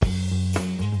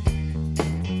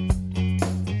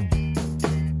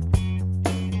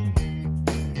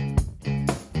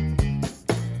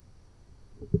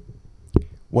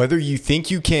Whether you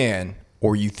think you can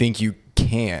or you think you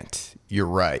can't, you're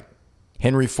right.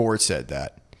 Henry Ford said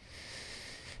that.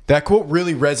 That quote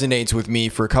really resonates with me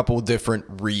for a couple of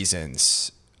different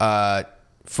reasons.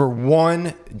 For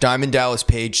one, Diamond Dallas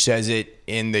Page says it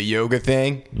in the yoga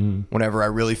thing. Whenever I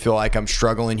really feel like I'm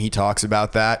struggling, he talks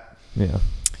about that. Yeah.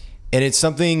 And it's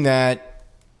something that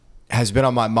has been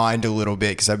on my mind a little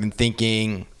bit because I've been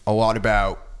thinking a lot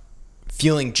about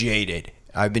feeling jaded.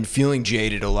 I've been feeling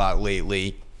jaded a lot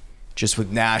lately, just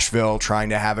with Nashville, trying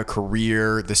to have a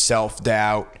career, the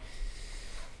self-doubt.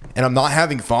 And I'm not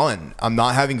having fun. I'm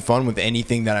not having fun with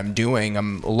anything that I'm doing.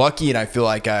 I'm lucky and I feel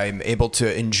like I'm able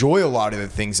to enjoy a lot of the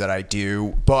things that I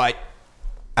do. But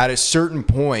at a certain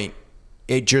point,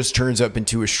 it just turns up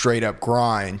into a straight up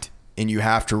grind and you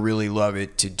have to really love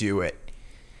it to do it.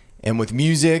 And with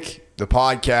music, the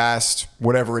podcast,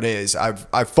 whatever it is,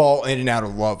 I fall in and out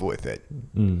of love with it.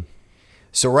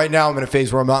 So right now I'm in a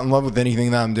phase where I'm not in love with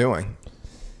anything that I'm doing.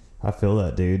 I feel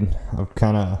that, dude. I've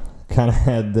kind of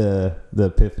had the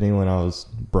epiphany when I was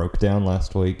broke down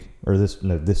last week or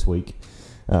this week.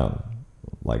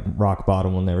 Like rock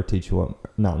bottom will never teach you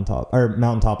what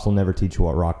mountaintops will never teach you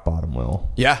what rock bottom will.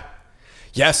 Yeah.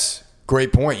 Yes.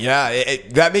 Great point. Yeah.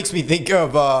 That makes me think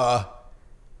of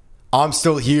I'm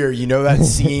Still Here. You know that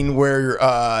scene where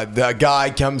the guy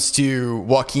comes to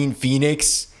Joaquin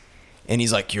Phoenix and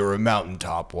he's like, "You're a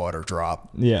mountaintop water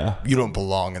drop. Yeah. You don't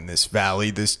belong in this valley,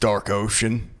 this dark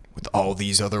ocean with all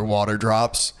these other water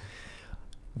drops."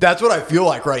 That's what I feel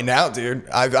like right now, dude.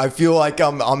 I feel like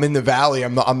I'm in the valley.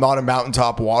 I'm not a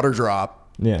mountaintop water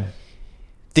drop. Yeah.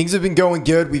 Things have been going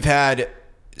good. We've had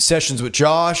sessions with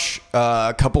Josh,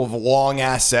 a couple of long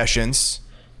ass sessions,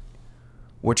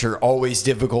 which are always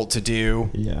difficult to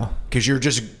do. Yeah. Because you're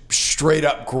just straight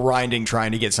up grinding,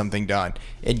 trying to get something done.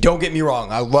 And don't get me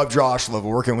wrong, I love Josh, love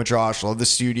working with Josh, love the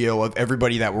studio, love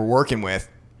everybody that we're working with.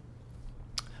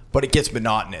 But it gets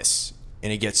monotonous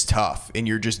and it gets tough and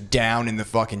you're just down in the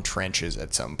fucking trenches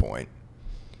at some point.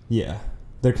 Yeah.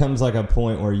 There comes like a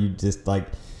point where you just like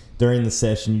during the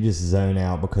session you just zone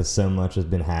out because so much has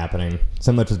been happening.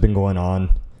 So much has been going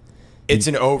on. It's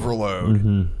an overload.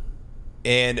 Mm-hmm.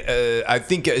 And I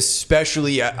think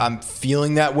especially I'm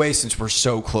feeling that way since we're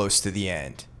so close to the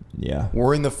end. Yeah.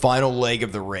 We're in the final leg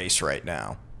of the race right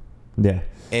now. Yeah.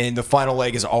 And the final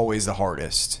leg is always the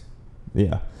hardest.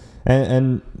 Yeah.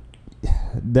 And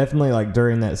definitely like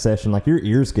during that session, like your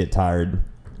ears get tired.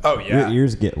 Oh, yeah. Your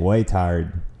ears get way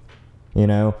tired. You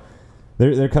know,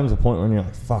 there comes a point when you're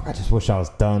like, fuck, I just wish I was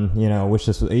done. You know, I wish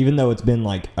this was, even though it's been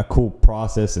like a cool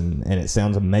process and it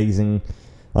sounds amazing.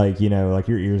 Like, you know, like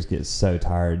your ears get so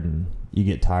tired and you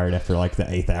get tired after like the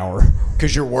 8th hour.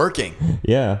 Because you're working.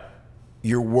 Yeah.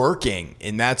 You're working.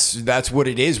 And that's what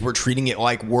it is. We're treating it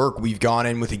like work. We've gone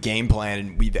in with a game plan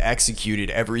and we've executed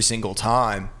every single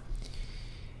time.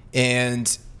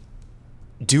 And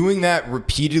doing that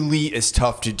repeatedly is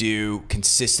tough to do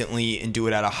consistently and do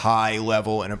it at a high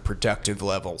level and a productive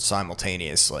level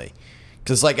simultaneously.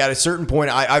 Because like at a certain point,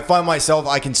 I find myself,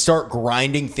 I can start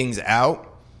grinding things out.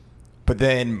 But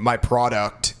then my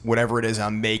product, whatever it is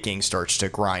I'm making, starts to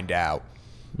grind out.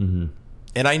 Mm-hmm.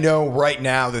 And I know right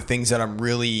now the things that I'm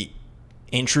really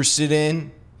interested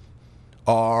in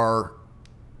are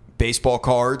baseball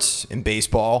cards and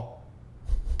baseball,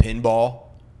 pinball,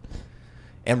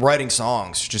 and writing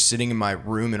songs. Just sitting in my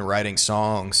room and writing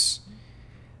songs.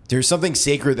 There's something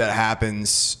sacred that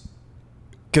happens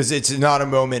because it's not a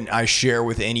moment I share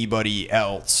with anybody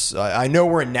else. I know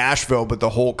we're in Nashville, but the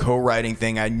whole co-writing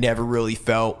thing I never really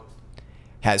felt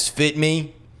has fit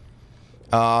me.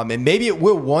 And maybe it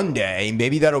will one day.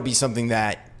 Maybe that'll be something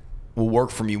that will work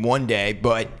for me one day.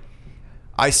 But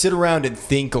I sit around and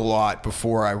think a lot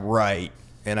before I write,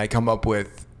 and I come up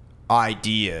with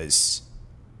ideas.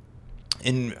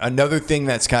 And another thing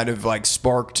that's kind of like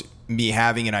sparked me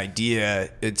having an idea,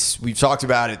 we've talked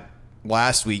about it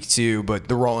last week too, but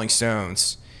the Rolling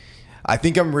Stones. I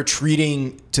think I'm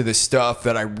retreating to the stuff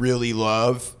that I really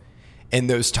love in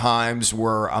those times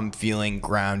where I'm feeling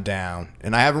ground down.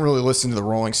 And I haven't really listened to the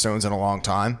Rolling Stones in a long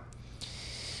time.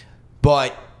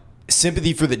 But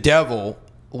Sympathy for the Devil,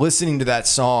 listening to that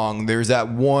song, there's that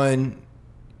one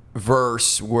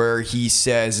verse where he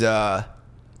says, I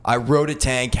rode a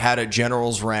tank, had a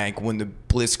general's rank when the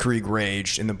blitzkrieg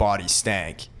raged and the body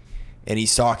stank. And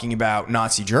he's talking about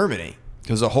Nazi Germany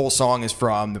because the whole song is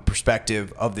from the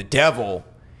perspective of the devil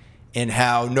and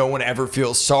how no one ever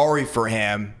feels sorry for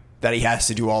him that he has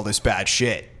to do all this bad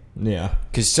shit. Yeah.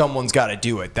 Because someone's got to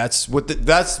do it. That's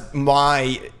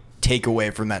my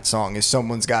takeaway from that song is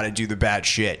someone's got to do the bad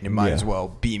shit, and it might as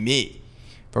well be me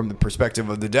from the perspective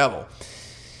of the devil.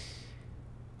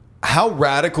 how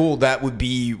radical that would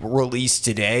be released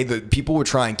today that people would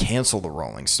try and cancel the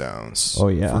Rolling Stones Oh,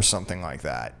 yeah. for something like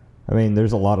that. I mean,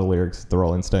 there's a lot of lyrics the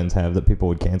Rolling Stones have that people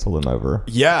would cancel them over.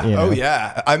 Yeah. You know? Oh,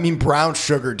 yeah. I mean, Brown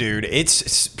Sugar, dude.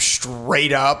 It's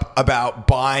straight up about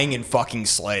buying and fucking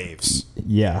slaves.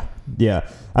 Yeah, yeah.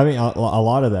 I mean, a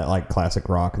lot of that, like classic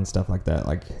rock and stuff like that,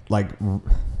 like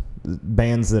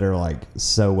bands that are like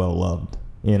so well loved.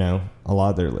 You know, a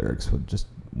lot of their lyrics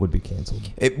would be canceled.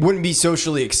 It wouldn't be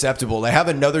socially acceptable. They have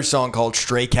another song called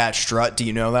Stray Cat Strut. Do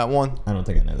you know that one? I don't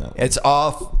think I know that one. It's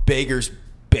off Baker's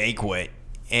Banquet,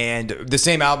 and the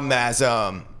same album as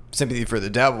Sympathy for the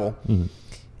Devil. Mm-hmm.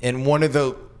 And one of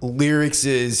the lyrics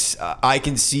is, I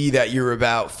can see that you're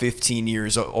about 15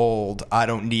 years old. I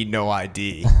don't need no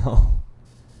ID.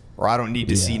 Or I don't need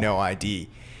to see no ID.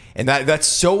 And that's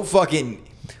so fucking...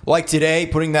 Like today,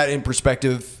 putting that in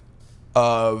perspective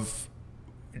of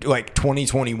like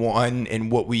 2021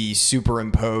 and what we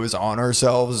superimpose on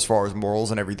ourselves as far as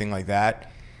morals and everything like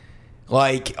that.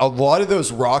 Like, a lot of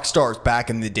those rock stars back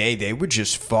in the day, they would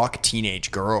just fuck teenage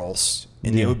girls.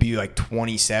 And they would be like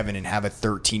 27 and have a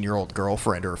 13-year-old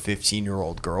girlfriend or a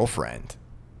 15-year-old girlfriend.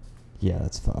 Yeah,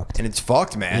 that's fucked. And it's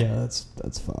fucked, man. Yeah,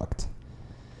 that's fucked.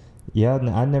 Yeah,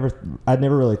 I'd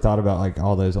never really thought about like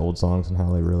all those old songs and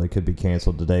how they really could be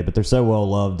canceled today. But they're so well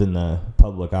loved in the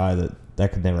public eye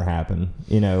that could never happen.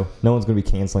 You know, no one's going to be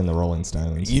canceling the Rolling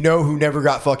Stones. You know who never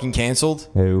got fucking canceled?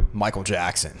 Who? Michael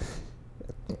Jackson.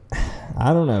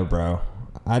 I don't know, bro.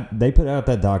 They put out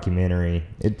that documentary.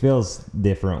 It feels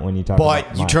different when you talk about...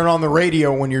 But you turn on the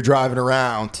radio when you're driving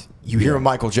around, you hear a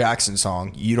Michael Jackson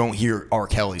song. You don't hear R.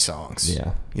 Kelly songs.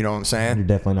 Yeah. You know what I'm saying? You're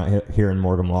definitely not hearing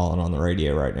Morgan Wallen on the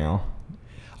radio right now.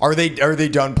 Are they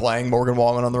done playing Morgan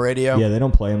Wallen on the radio? Yeah, they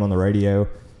don't play him on the radio.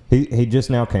 He just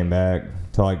now came back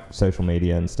to like social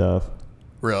media and stuff.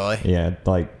 Really? Yeah,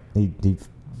 like he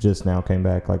just now came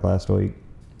back like last week.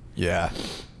 Yeah.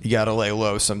 You got to lay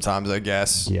low sometimes, I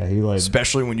guess. Yeah, he like...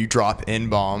 Especially when you drop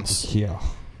N-bombs. Yeah.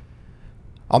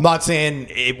 I'm not saying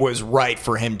it was right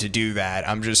for him to do that.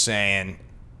 I'm just saying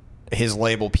his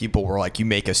label people were like, you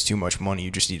make us too much money.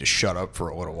 You just need to shut up for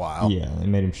a little while. Yeah, they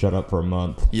made him shut up for a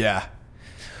month. Yeah.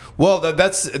 Well,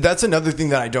 that's another thing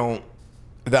that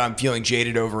I'm feeling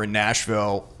jaded over in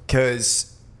Nashville,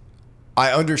 because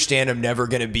I understand I'm never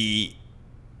going to be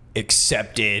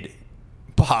accepted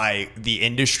by the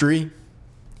industry.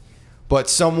 But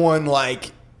someone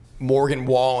like Morgan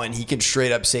Wallen, he can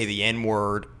straight up say the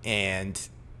N-word, and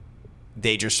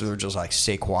they're just like,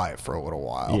 stay quiet for a little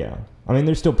while. Yeah. I mean,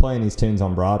 they're still playing these tunes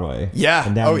on Broadway. Yeah.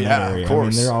 And down in that area. Of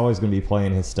course. I mean, they're always going to be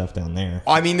playing his stuff down there.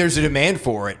 I mean, there's a demand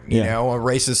for it. You know, a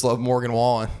racist love Morgan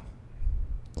Wallen.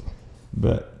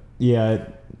 But, yeah,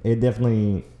 it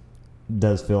definitely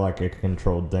does feel like a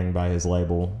controlled thing by his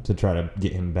label to try to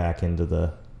get him back into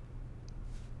the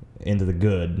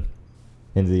good.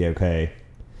 Into the okay,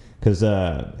 because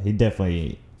he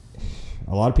definitely,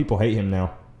 a lot of people hate him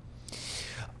now.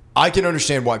 I can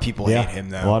understand why people hate him,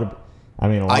 though.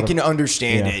 I can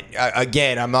understand it.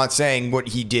 Again, I'm not saying what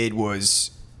he did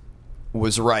was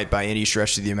right by any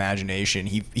stretch of the imagination.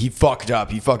 He fucked up.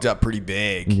 He fucked up pretty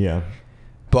big. Yeah,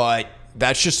 but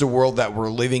that's just a world that we're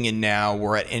living in now,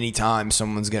 where at any time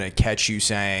someone's gonna catch you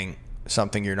saying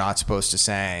something you're not supposed to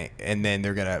say, and then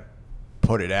they're gonna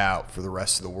put it out for the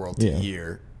rest of the world to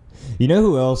hear. You know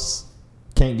who else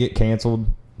can't get canceled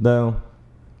though?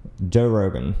 Joe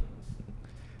Rogan.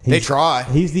 They try.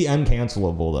 He's the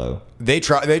uncancelable though. They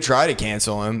try to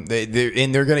cancel him.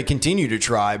 They're going to continue to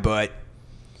try, but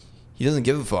he doesn't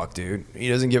give a fuck, dude. He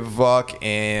doesn't give a fuck,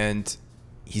 and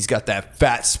he's got that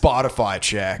fat Spotify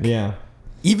check. Yeah.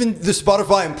 Even the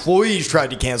Spotify employees tried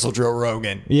to cancel Joe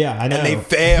Rogan. Yeah, I know. And they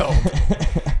failed.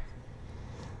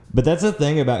 But that's the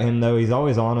thing about him, though. He's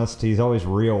always honest. He's always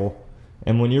real.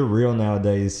 And when you're real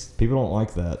nowadays, people don't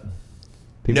like that.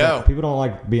 People don't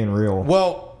like being real.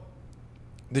 Well,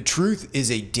 the truth is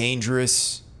a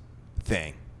dangerous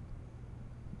thing.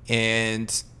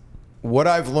 And what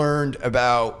I've learned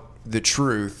about the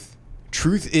truth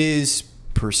is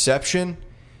perception,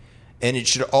 and it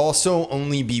should also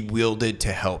only be wielded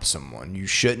to help someone. You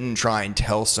shouldn't try and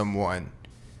tell someone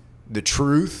the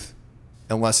truth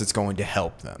unless it's going to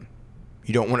help them.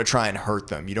 You don't want to try and hurt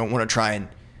them. You don't want to try and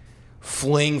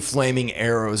fling flaming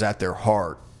arrows at their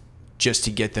heart just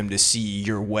to get them to see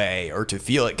your way or to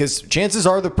feel it. Because chances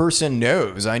are the person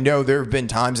knows. I know there have been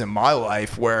times in my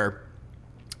life where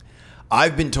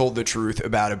I've been told the truth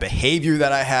about a behavior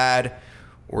that I had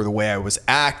or the way I was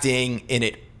acting, and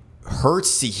it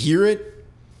hurts to hear it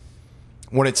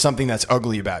when it's something that's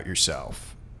ugly about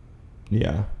yourself.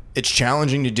 Yeah. It's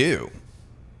challenging to do.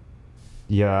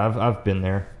 Yeah, I've been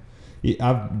there.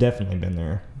 I've definitely been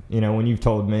there. when you've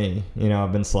told me,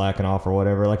 I've been slacking off or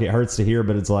whatever, like, it hurts to hear,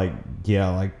 but it's like, yeah,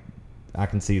 like, I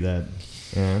can see that.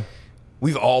 Yeah.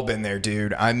 We've all been there,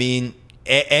 dude. I mean,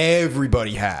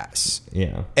 everybody has.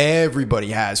 Yeah. Everybody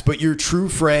has. But your true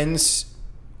friends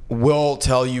will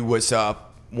tell you what's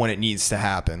up when it needs to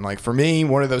happen. Like, for me,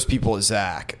 one of those people is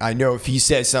Zach. I know if he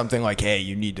says something like, hey,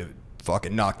 you need to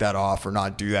fucking knock that off or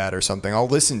not do that or something, I'll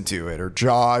listen to it. Or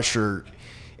Josh or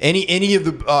any of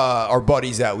the our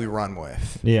buddies that we run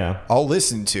with. Yeah. I'll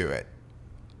listen to it.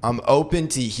 I'm open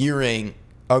to hearing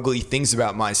ugly things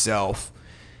about myself.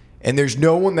 And there's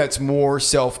no one that's more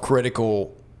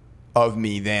self-critical of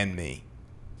me than me.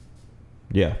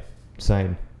 Yeah,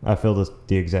 same. I feel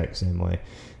the exact same way.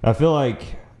 I feel like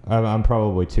I'm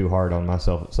probably too hard on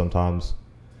myself sometimes.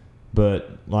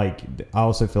 But, like, I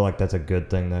also feel like that's a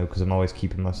good thing, though, because I'm always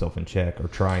keeping myself in check or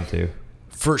trying to.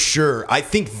 For sure. I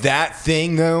think that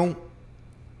thing, though,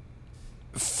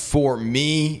 for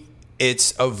me,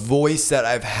 it's a voice that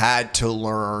I've had to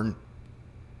learn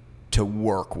to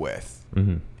work with.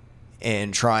 Mm-hmm.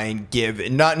 And try and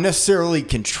give, not necessarily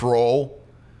control,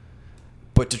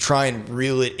 but to try and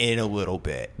reel it in a little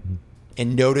bit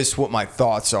and notice what my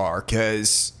thoughts are,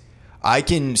 because I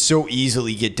can so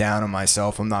easily get down on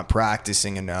myself. I'm not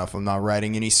practicing enough. I'm not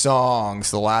writing any songs.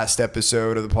 The last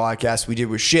episode of the podcast we did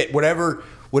was shit. Whatever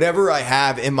I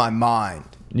have in my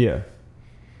mind. Yeah.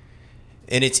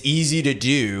 And it's easy to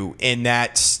do, and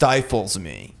that stifles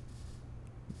me.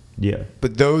 Yeah.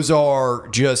 But those are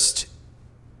just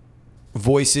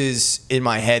voices in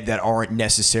my head that aren't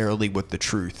necessarily what the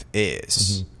truth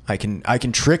is. Mm-hmm. I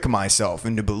can trick myself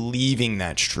into believing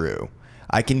that's true.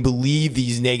 I can believe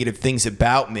these negative things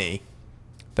about me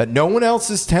that no one else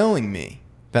is telling me,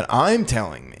 that I'm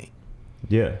telling me.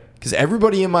 Yeah. Because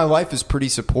everybody in my life is pretty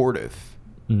supportive.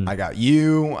 Mm-hmm. I got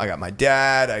you, I got my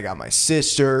dad, I got my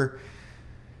sister,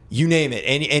 you name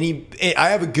it. I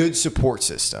have a good support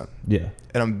system. Yeah.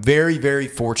 And I'm very, very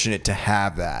fortunate to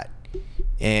have that.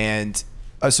 And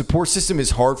a support system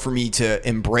is hard for me to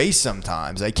embrace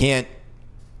sometimes.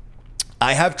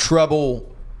 I have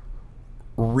trouble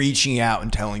reaching out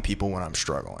and telling people when I'm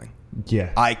struggling.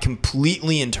 Yeah. I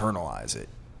completely internalize it.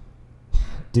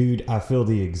 Dude, I feel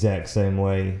the exact same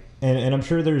way. And I'm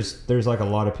sure there's like a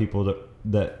lot of people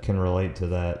that can relate to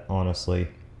that, honestly.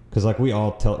 Because, like, we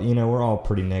all we're all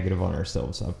pretty negative on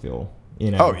ourselves, I feel.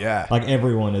 Oh, yeah. Like,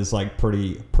 everyone is, like,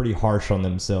 pretty harsh on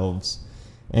themselves.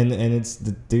 And it's,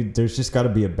 dude, there's just got to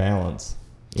be a balance,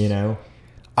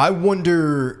 I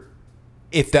wonder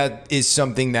if that is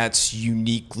something that's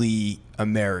uniquely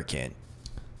American.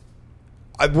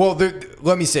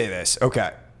 Let me say this.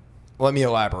 Okay. Let me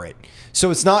elaborate.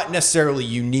 So it's not necessarily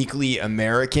uniquely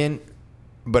American,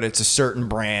 but it's a certain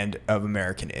brand of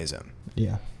Americanism.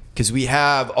 Yeah. Because we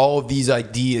have all of these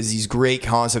ideas, these great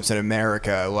concepts in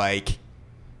America, like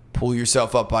pull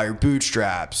yourself up by your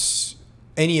bootstraps,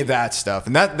 any of that stuff.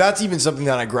 And that's even something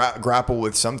that I grapple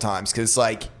with sometimes, because,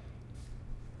 like,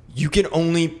 you can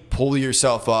only pull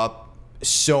yourself up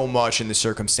so much in the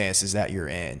circumstances that you're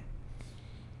in.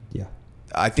 Yeah.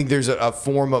 I think there's a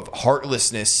form of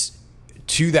heartlessness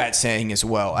to that saying as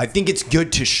well. I think it's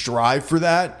good to strive for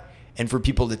that and for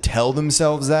people to tell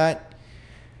themselves that.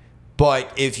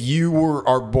 But if you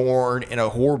are born in a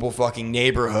horrible fucking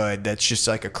neighborhood that's just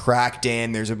like a crack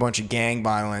den, there's a bunch of gang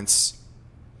violence,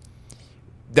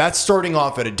 that's starting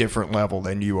off at a different level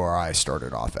than you or I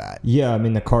started off at. Yeah, I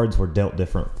mean, the cards were dealt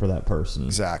different for that person.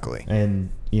 Exactly. And,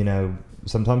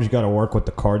 sometimes you got to work with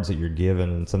the cards that you're given,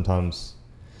 and sometimes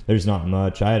there's not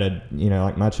much. I had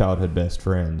like my childhood best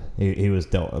friend, he was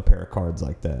dealt a pair of cards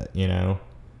like that,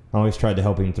 I always tried to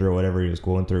help him through whatever he was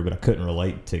going through, but I couldn't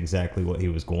relate to exactly what he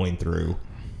was going through,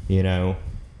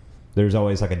 There's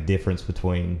always, like, a difference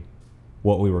between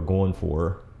what we were going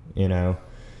for,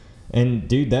 And,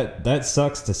 dude, that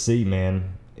sucks to see,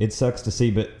 man. It sucks to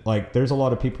see, but, like, there's a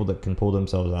lot of people that can pull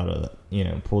themselves out of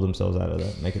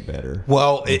that, make it better.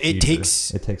 Well, it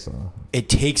takes a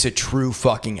a true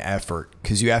fucking effort,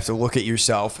 because you have to look at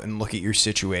yourself and look at your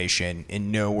situation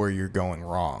and know where you're going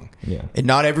wrong. Yeah. And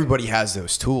not everybody has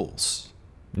those tools.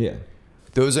 Yeah.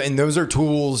 Those are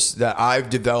tools that I've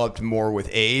developed more with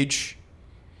age.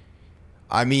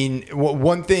 I mean,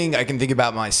 one thing I can think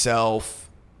about myself,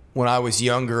 when I was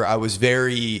younger, I was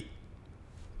very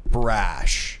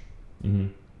brash. Mm-hmm.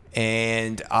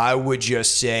 And I would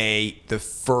just say the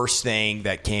first thing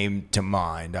that came to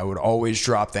mind. I would always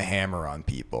drop the hammer on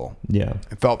people. Yeah.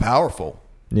 It felt powerful.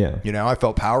 Yeah. I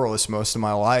felt powerless most of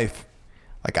my life.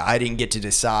 Like, I didn't get to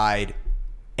decide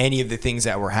any of the things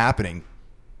that were happening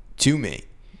to me.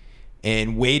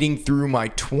 And wading through my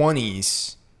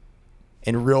 20s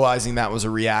and realizing that was a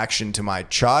reaction to my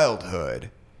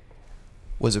childhood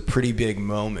was a pretty big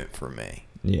moment for me.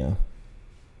 Yeah.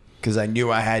 Because I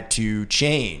knew I had to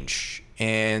change.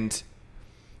 And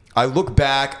I look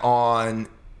back on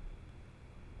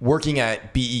working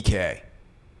at BEK,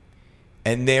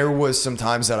 and there was some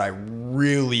times that I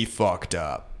really fucked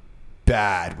up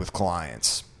bad with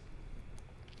clients.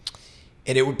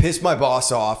 And it would piss my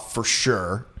boss off for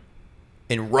sure,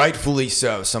 and rightfully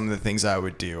so, some of the things I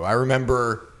would do. I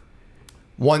remember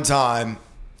one time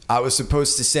I was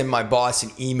supposed to send my boss an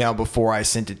email before I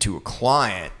sent it to a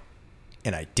client,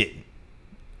 and I didn't.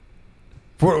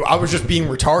 I was just being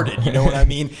retarded, you know what I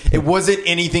mean? It wasn't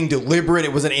anything deliberate.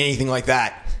 It wasn't anything like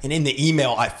that. And in the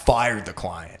email, I fired the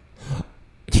client.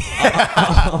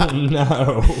 Oh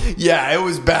no. Yeah, it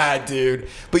was bad, dude.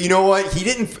 But you know what? He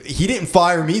didn't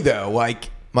fire me though. Like,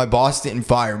 my boss didn't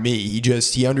fire me.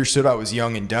 He understood I was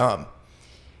young and dumb.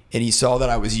 And he saw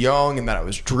that I was young and that I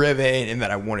was driven and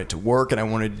that I wanted to work and I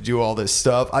wanted to do all this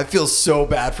stuff. I feel so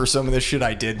bad for some of the shit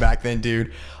I did back then,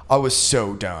 dude. I was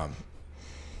so dumb.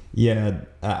 Yeah,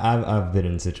 I've been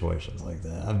in situations like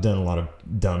that. I've done a lot of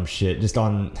dumb shit just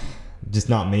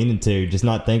not meaning to, just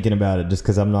not thinking about it, just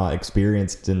because I'm not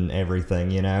experienced in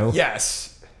everything, you know?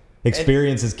 Yes.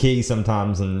 Experience is key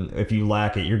sometimes, and if you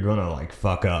lack it, you're gonna like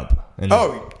fuck up. And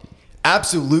oh,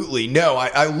 absolutely. No,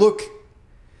 I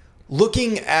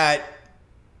looking at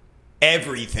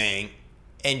everything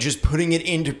and just putting it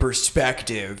into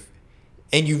perspective,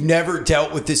 and you've never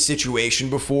dealt with this situation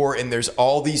before, and there's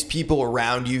all these people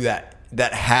around you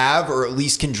that have, or at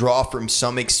least can draw from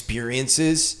some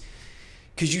experiences,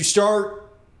 because you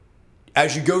start,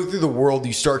 as you go through the world,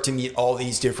 you start to meet all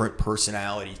these different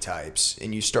personality types,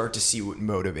 and you start to see what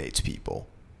motivates people.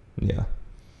 Yeah.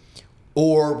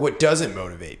 Or what doesn't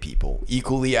motivate people,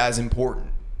 equally as important.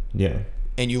 Yeah.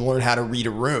 And you learn how to read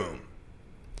a room.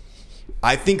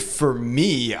 I think for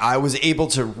me, I was able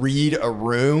to read a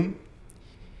room,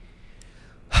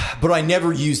 but I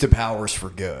never used the powers for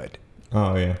good.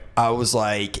 Oh, yeah. I was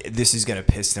like, this is going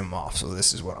to piss them off, so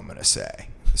this is what I'm going to say.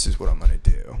 This is what I'm going to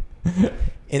do.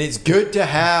 And it's good to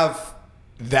have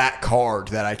that card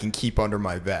that I can keep under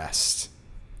my vest.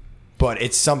 But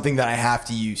it's something that I have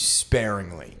to use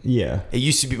sparingly. Yeah. It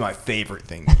used to be my favorite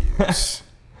thing to use.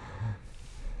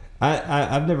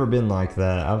 I've never been like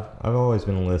that. I've always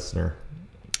been a listener.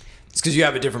 It's because you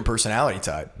have a different personality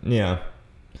type. Yeah.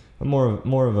 I'm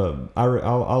more of a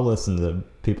I'll listen to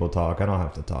people talk. I don't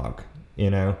have to talk, you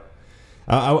know?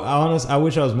 I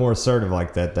wish I was more assertive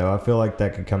like that, though. I feel like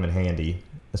that could come in handy,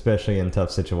 especially in tough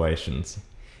situations.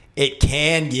 It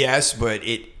can, yes, but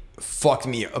it fucked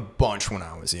me a bunch when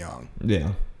I was young.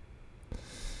 Yeah.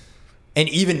 And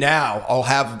even now, I'll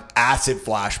have acid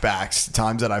flashbacks to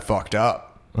times that I fucked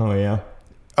up. Oh, yeah?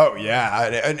 Oh,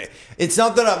 yeah. And it's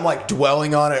not that I'm, like,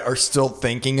 dwelling on it or still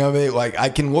thinking of it. Like, I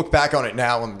can look back on it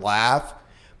now and laugh,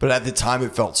 but at the time,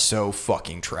 it felt so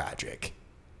fucking tragic.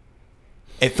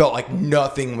 It felt like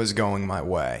nothing was going my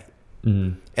way.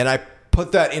 Mm-hmm. And I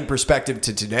put that in perspective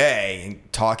to today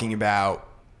and talking about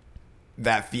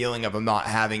that feeling of I'm not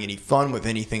having any fun with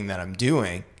anything that I'm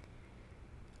doing.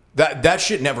 That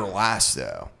shit never lasts,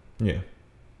 though. Yeah.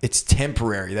 It's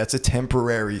temporary. That's a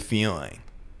temporary feeling.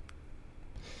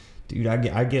 Dude, I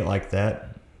get like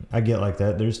that. I get like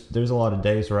that. There's a lot of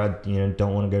days where I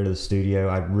don't want to go to the studio.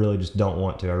 I really just don't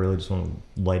want to. I really just want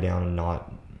to lay down and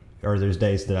not. Or there's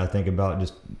days that I think about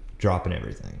just dropping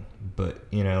everything. But,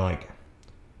 like,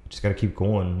 just got to keep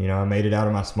going. I made it out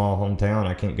of my small hometown.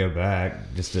 I can't go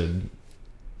back just to,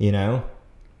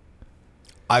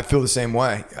 I feel the same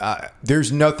way.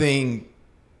 There's nothing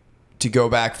to go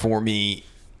back for me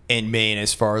in Maine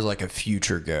as far as like a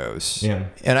future goes. Yeah.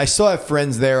 And I still have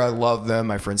friends there. I love them.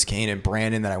 My friends Kane and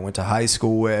Brandon that I went to high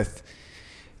school with.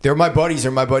 They're my buddies.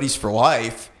 They're my buddies for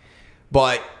life.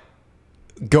 But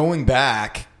going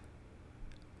back,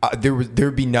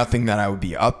 there'd be nothing that I would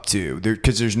be up to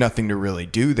because there's nothing to really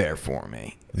do there for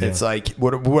me. Yeah. It's like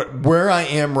where I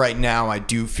am right now, I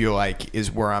do feel like is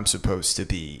where I'm supposed to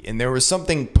be. And there was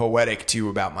something poetic too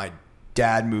about my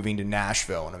dad moving to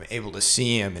Nashville, and I'm able to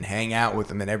see him and hang out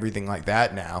with him and everything like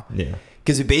that now. Yeah.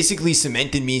 Because it basically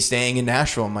cemented me staying in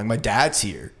Nashville. I'm like, my dad's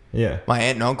here. Yeah. My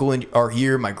aunt and uncle are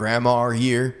here. My grandma are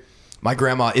here. My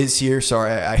grandma is here.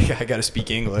 Sorry, I got to speak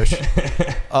English.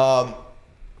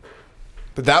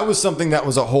 But that was something that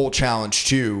was a whole challenge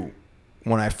too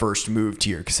when I first moved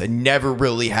here, because I never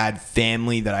really had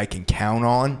family that I can count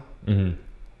on. Mm-hmm.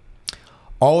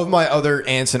 All of my other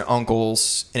aunts and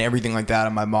uncles and everything like that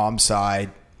on my mom's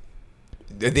side,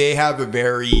 they have a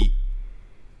very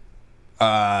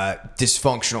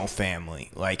dysfunctional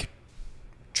family, like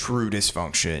true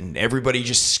dysfunction. Everybody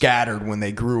just scattered when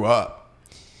they grew up.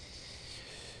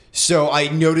 So I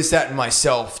noticed that in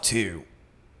myself too,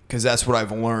 because that's what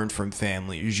I've learned from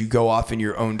family is you go off in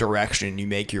your own direction, you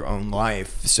make your own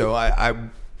life. So I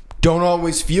don't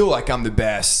always feel like I'm the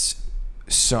best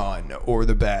son or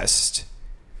the best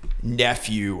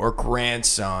nephew or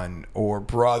grandson or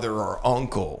brother or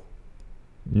uncle.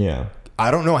 Yeah.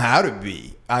 I don't know how to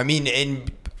be. I mean,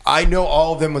 and I know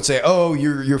all of them would say, "Oh,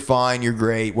 you're fine, you're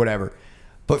great, whatever."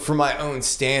 But for my own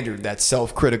standard, that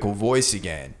self-critical voice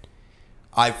again,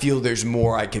 I feel there's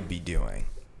more I could be doing.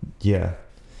 Yeah.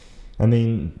 I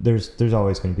mean, there's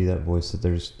always going to be that voice that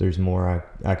there's more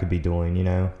I could be doing, you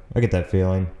know? I get that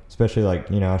feeling. Especially like,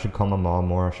 you know, I should call my mom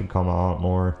more. I should call my aunt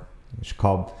more. I should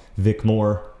call Vic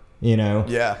more, you know?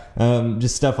 Yeah.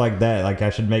 Just stuff like that. Like I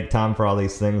should make time for all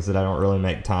these things that I don't really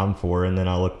make time for. And then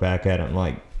I look back at it and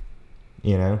like,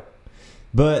 you know?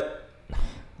 But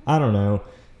I don't know.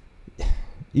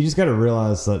 You just got to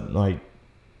realize that like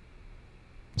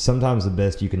sometimes the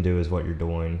best you can do is what you're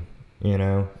doing, you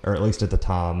know? Or at least at the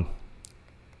time.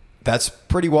 That's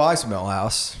pretty wise,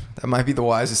 Millhouse. That might be the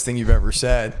wisest thing you've ever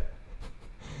said.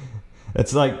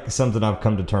 It's like something I've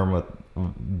come to term with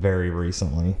very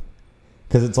recently.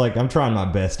 Because it's like, I'm trying my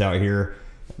best out here.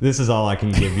 This is all I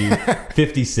can give you.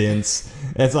 50 cents.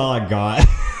 That's all I got.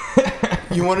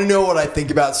 You want to know what I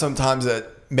think about sometimes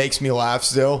that makes me laugh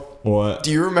still? What?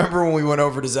 Do you remember when we went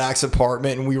over to Zach's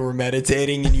apartment and we were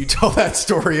meditating and you told that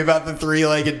story about the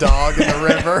three-legged dog in the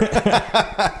river?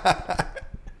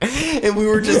 And we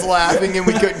were just laughing and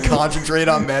we couldn't concentrate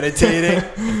on meditating.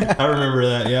 I remember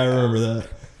that. Yeah, I remember that.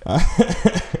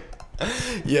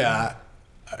 Yeah,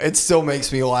 it still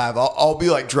makes me laugh. I'll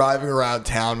be like driving around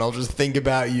town and I'll just think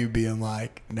about you being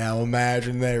like, now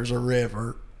imagine there's a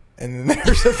river and then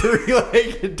there's a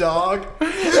three-legged dog,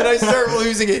 and I start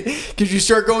losing it because you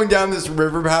start going down this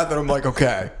river path and I'm like,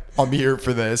 okay, I'm here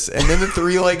for this. And then the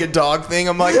three-legged dog thing,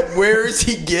 I'm like, where is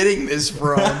he getting this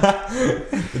from?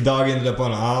 The dog ended up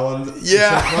on an island.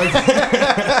 Yeah.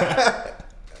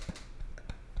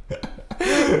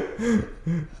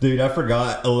 Dude, I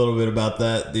forgot a little bit about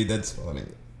that. Dude, that's funny.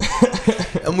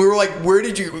 And we were like, where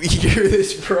did you hear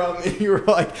this from? And you were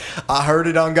like, I heard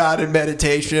it on guided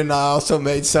meditation. I also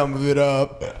made some of it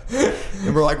up.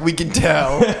 And we're like, we can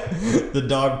tell. The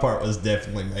dog part was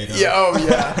definitely made up. Yeah, oh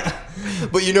yeah.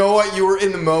 But you know what? You were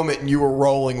in the moment and you were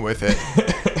rolling with it.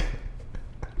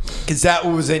 Because that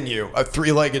was in you, a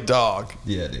three-legged dog.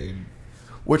 Yeah, dude.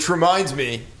 Which reminds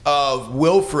me of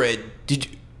Wilfred.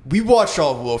 We watched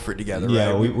all of Wilfred together, right?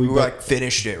 Yeah, we like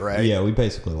finished it, right? Yeah, we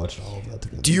basically watched all of that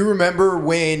together. Do you remember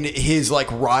when his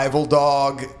like rival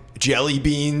dog Jelly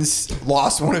Beans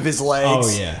lost one of his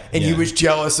legs? Oh yeah, and yeah. he was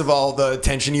jealous of all the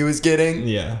attention he was getting.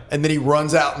 Yeah, and then he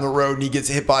runs out in the road and he gets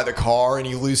hit by the car and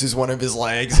he loses one of his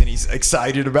legs and he's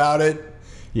excited about it.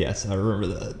 Yes, I remember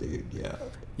that, dude. Yeah.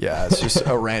 Yeah, it's just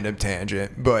a random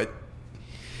tangent, but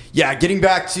yeah, getting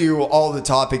back to all the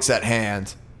topics at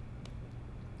hand.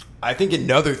 I think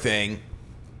another thing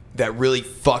that really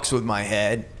fucks with my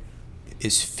head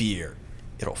is fear.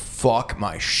 It'll fuck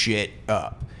my shit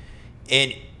up.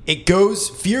 And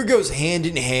fear goes hand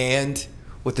in hand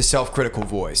with the self-critical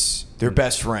voice. They're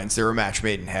best friends. They're a match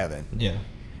made in heaven. Yeah.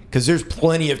 Because there's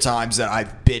plenty of times that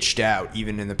I've bitched out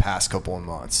even in the past couple of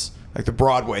months. Like the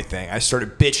Broadway thing. I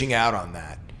started bitching out on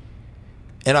that.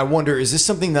 And I wonder, is this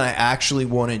something that I actually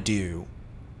want to do?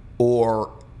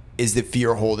 Or is the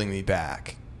fear holding me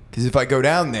back? Because if I go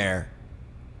down there,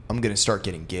 I'm going to start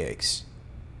getting gigs.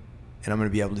 And I'm going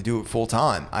to be able to do it full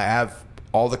time. I have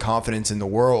all the confidence in the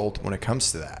world when it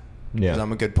comes to that. Yeah. Because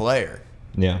I'm a good player.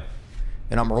 Yeah.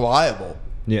 And I'm reliable.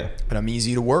 Yeah. And I'm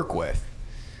easy to work with.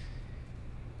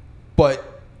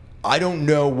 But I don't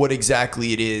know what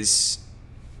exactly it is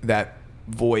that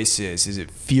voice is. Is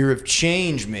it fear of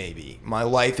change, maybe? My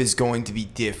life is going to be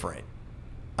different.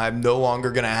 I'm no longer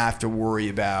going to have to worry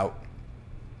about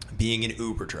being an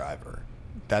Uber driver.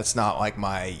 That's not like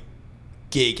my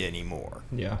gig anymore.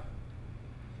 Yeah.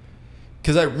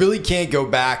 Because I really can't go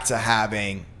back to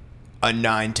having a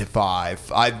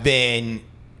 9-to-5. I've been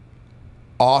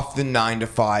off the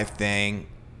 9-to-5 thing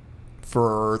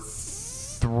for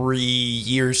 3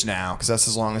 years now, because that's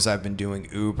as long as I've been doing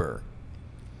Uber.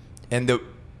 And the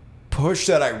push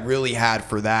that I really had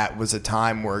for that was a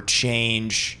time where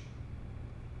change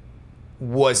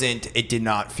it did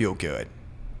not feel good.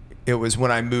 It was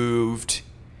when I moved.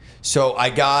 So I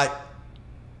got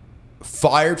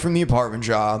fired from the apartment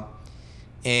job.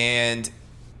 And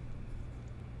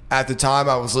at the time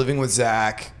I was living with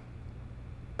Zach.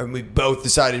 And we both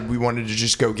decided we wanted to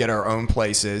just go get our own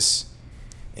places.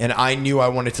 And I knew I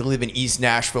wanted to live in East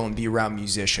Nashville and be around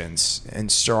musicians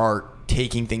and start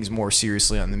taking things more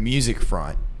seriously on the music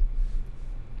front.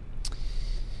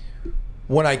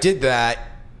 when I did that,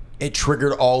 it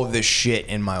triggered all of this shit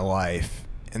in my life.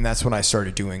 And that's when I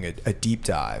started doing a deep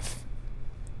dive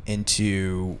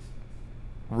into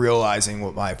realizing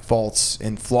what my faults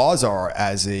and flaws are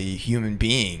as a human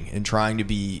being and trying to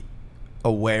be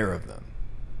aware of them.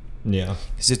 Yeah.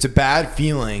 Because it's a bad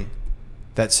feeling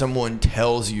that someone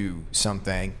tells you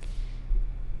something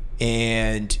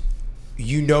and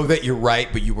you know that you're right,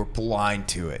 but you were blind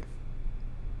to it.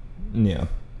 Yeah.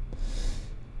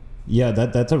 Yeah,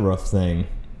 that's a rough thing.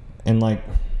 And like,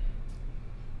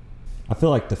 I feel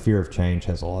like the fear of change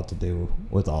has a lot to do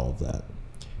with all of that,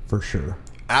 for sure.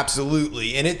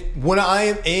 Absolutely. And when I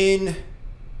am in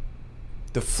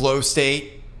the flow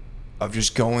state of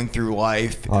just going through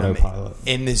life, Autopilot.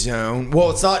 in the zone. Well,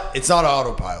 it's not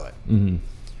autopilot. Mm-hmm.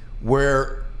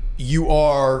 Where you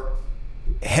are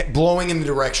blowing in the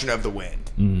direction of the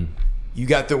wind. Mm-hmm. You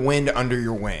got the wind under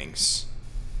your wings.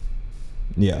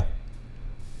 Yeah.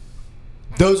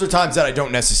 Those are times that I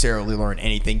don't necessarily learn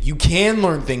anything. You can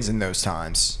learn things in those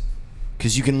times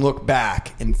because you can look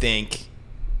back and think,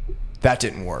 that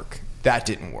didn't work. That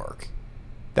didn't work.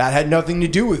 That had nothing to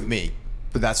do with me,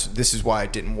 but this is why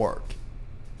it didn't work.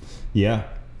 Yeah.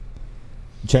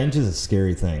 Change is a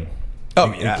scary thing.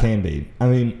 Oh, It yeah. can be. I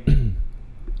mean,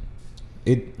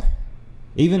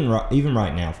 even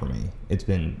right now for me, it's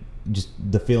been just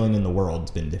the feeling in the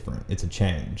world's been different. It's a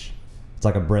change. It's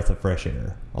like a breath of fresh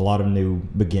air. A lot of new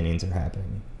beginnings are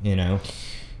happening, you know?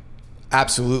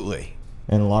 Absolutely.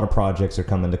 And a lot of projects are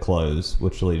coming to close,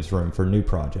 which leaves room for new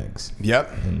projects.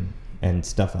 Yep. And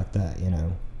stuff like that, you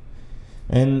know?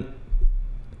 And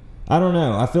I don't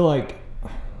know. I feel like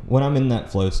when I'm in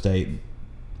that flow state,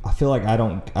 I feel like I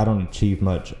don't achieve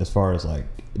much as far as like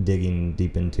digging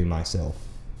deep into myself.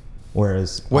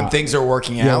 Whereas when things are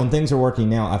working out. When things are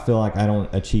working out, I feel like I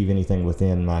don't achieve anything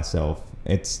within myself.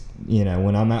 It's, you know,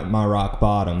 when I'm at my rock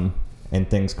bottom and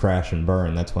things crash and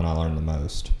burn, that's when I learn the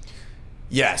most.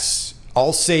 Yes.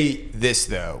 I'll say this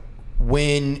though.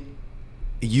 When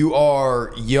you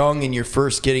are young and you're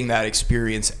first getting that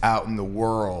experience out in the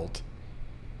world,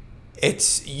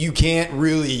 you can.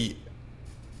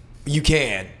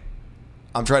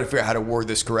 I'm trying to figure out how to word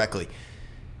this correctly.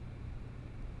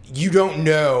 You don't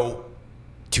know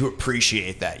to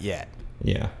appreciate that yet.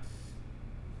 Yeah.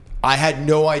 I had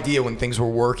no idea when things were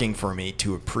working for me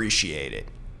to appreciate it.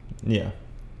 Yeah.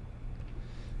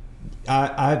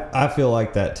 I feel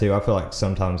like that too. I feel like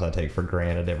sometimes I take for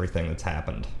granted everything that's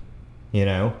happened, you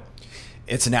know?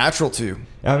 It's natural to.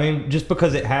 I mean, just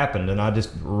because it happened and I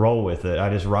just roll with it. I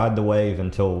just ride the wave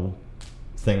until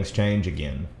things change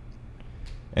again.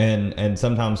 And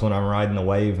sometimes when I'm riding the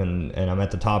wave and I'm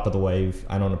at the top of the wave,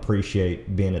 I don't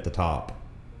appreciate being at the top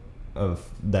of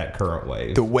that current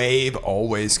wave. The wave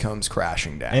always comes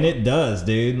crashing down. And it does,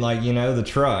 dude. Like, you know, the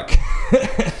truck.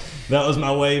 That was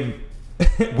my wave.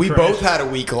 We both had a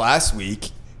week last week.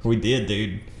 We did,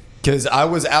 dude. Because I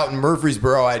was out in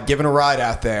Murfreesboro. I had given a ride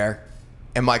out there,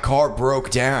 and my car broke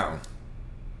down.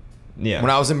 Yeah. When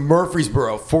I was in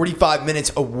Murfreesboro, 45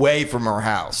 minutes away from our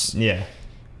house. Yeah.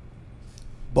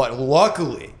 But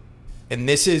luckily, and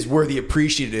this is where the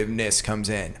appreciativeness comes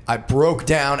in, I broke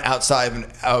down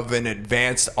outside of an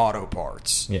Advanced Auto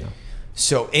Parts. Yeah.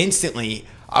 So instantly,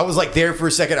 I was like there for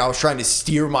a second. I was trying to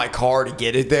steer my car to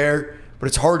get it there, but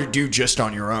it's hard to do just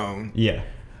on your own. Yeah.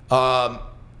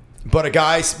 But a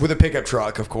guy with a pickup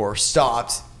truck, of course,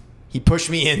 stopped. He pushed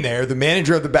me in there. The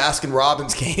manager of the Baskin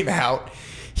Robbins came out.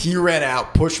 He ran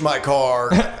out, pushed my car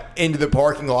into the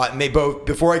parking lot, and they both,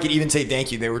 before I could even say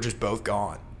thank you, they were just both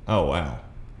gone. Oh, wow.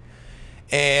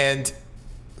 And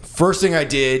first thing I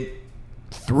did,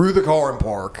 threw the car in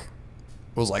park,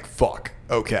 was like, fuck,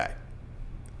 okay.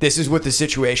 This is what the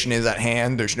situation is at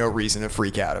hand. There's no reason to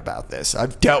freak out about this.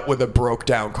 I've dealt with a broke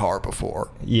down car before,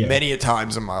 many a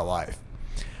times in my life.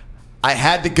 I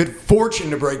had the good fortune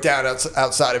to break down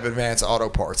outside of Advanced Auto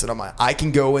Parts, and I'm like, I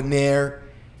can go in there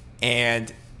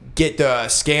and get the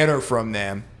scanner from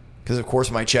them, because of course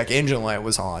my check engine light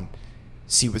was on,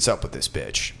 see what's up with this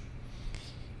bitch.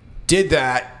 Did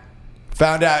that,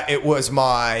 found out it was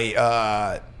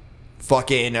my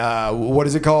fucking, what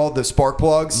is it called? The spark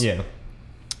plugs? Yeah.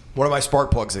 One of my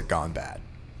spark plugs had gone bad.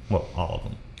 Well, all of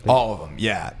them. All of them,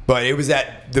 yeah. But it was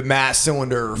the mass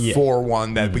cylinder 4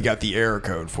 one that we got the error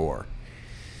code for.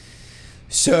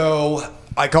 So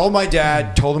I called my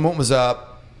dad, told him what was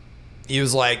up. He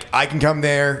was like, I can come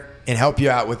there and help you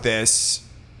out with this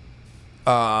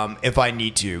if I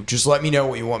need to. Just let me know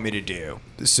what you want me to do.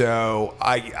 So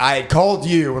I had called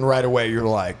you, and right away you're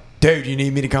like, dude, you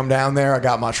need me to come down there? I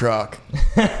got my truck.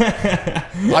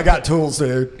 I got tools,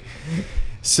 dude.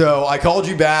 So I called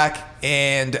you back,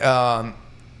 and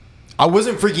I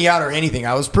wasn't freaking out or anything.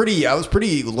 I was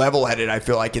pretty level-headed, I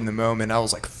feel like, in the moment. I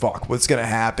was like, fuck, what's going to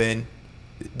happen?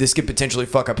 This could potentially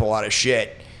fuck up a lot of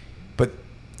shit. But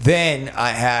then I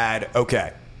had,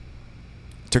 okay,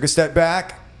 took a step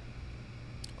back.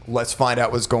 Let's find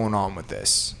out what's going on with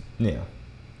this. Yeah.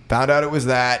 Found out it was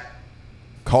that.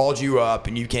 Called you up,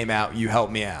 and you came out. You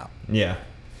helped me out. Yeah.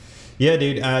 Yeah,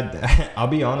 dude. I'll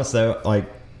be honest, though. Like,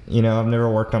 you know, I've never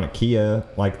worked on a Kia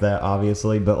like that,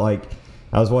 obviously. But, like,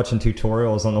 I was watching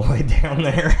tutorials on the way down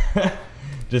there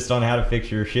just on how to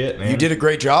fix your shit, man. You did a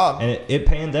great job. And it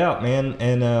panned out, man.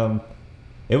 And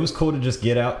it was cool to just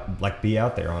get out, like, be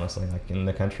out there, honestly, like, in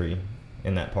the country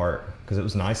in that part. Because it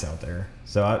was nice out there.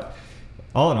 So,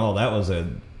 all in all, that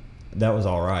was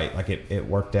all right. Like, it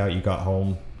worked out. You got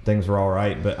home. Things were all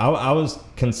right. But I was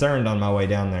concerned on my way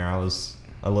down there. I was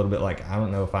a little bit like, I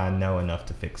don't know if I know enough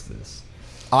to fix this.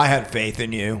 I had faith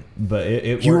in you. But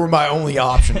it you were my only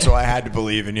option, so I had to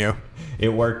believe in you. It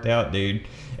worked out, dude.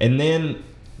 And then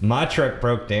my truck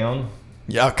broke down.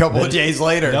 Yeah, a couple of days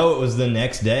later. No, it was the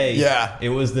next day. Yeah. It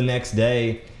was the next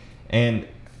day. And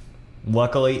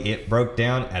luckily, it broke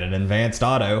down at an Advanced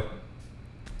Auto.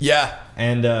 Yeah.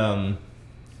 And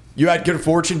you had good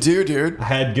fortune too, dude. I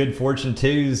had good fortune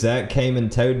too. Zach came and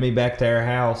towed me back to our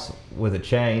house with a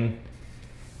chain.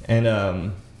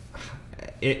 And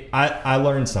I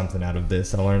learned something out of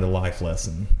this. I learned a life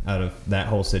lesson out of that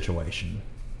whole situation.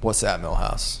 What's that,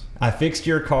 Millhouse? I fixed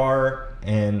your car,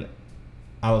 and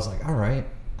I was like, all right,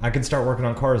 I can start working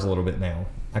on cars a little bit now.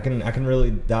 I can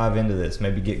really dive into this,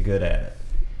 maybe get good at it.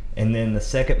 And then the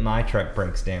second my truck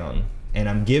breaks down, and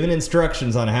I'm given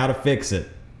instructions on how to fix it,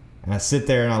 and I sit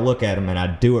there and I look at them and I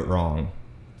do it wrong,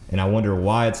 and I wonder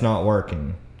why it's not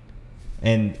working.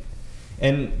 And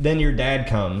then your dad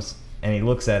comes, and he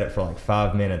looks at it for like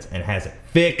 5 minutes and has it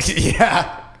fixed.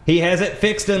 Yeah. He has it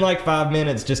fixed in like 5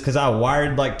 minutes just because I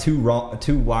wired like two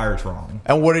wires wrong.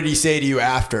 And what did he say to you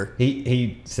after?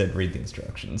 He said, read the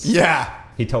instructions. Yeah.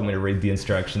 He told me to read the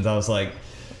instructions. I was like,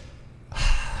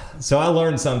 so I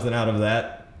learned something out of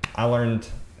that. I learned.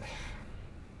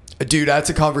 Dude, that's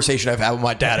a conversation I've had with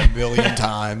my dad a million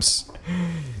times.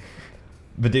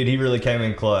 But dude, he really came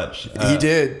in clutch. He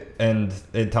did. And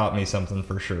it taught me something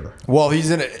for sure. Well, he's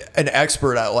an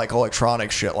expert at like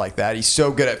electronic shit like that. He's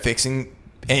so good at fixing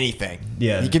anything.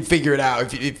 Yeah. He can figure it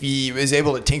out. If he was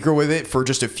able to tinker with it for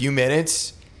just a few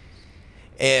minutes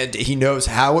and he knows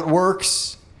how it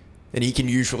works, then he can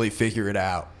usually figure it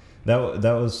out. That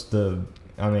was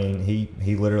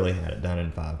he literally had it done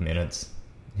in 5 minutes.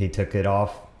 He took it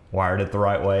off, wired it the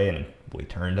right way, and we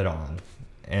turned it on.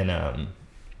 And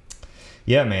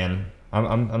yeah, man,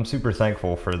 I'm super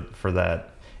thankful for that.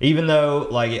 Even though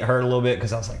like it hurt a little bit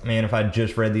because I was like, man, if I'd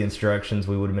just read the instructions,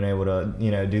 we would have been able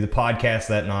to, do the podcast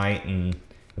that night and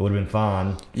it would have been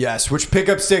fine. Yes, which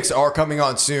pickup sticks are coming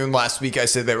on soon. Last week I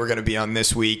said they were going to be on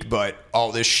this week, but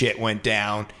all this shit went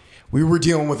down. We were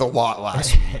dealing with a lot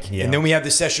last week. Yeah. And then we had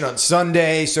the session on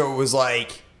Sunday, so it was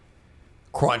like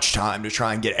crunch time to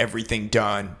try and get everything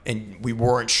done. And we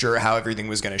weren't sure how everything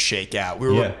was going to shake out.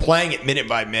 We were playing it minute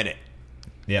by minute.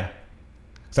 Yeah.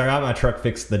 So I got my truck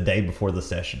fixed the day before the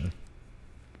session.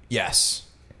 Yes.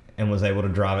 And was able to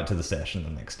drive it to the session the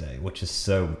next day, which is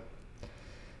so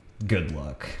good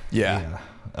luck. Yeah.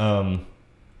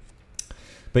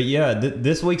 But yeah,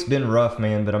 this week's been rough,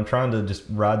 man, but I'm trying to just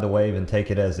ride the wave and take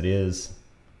it as it is.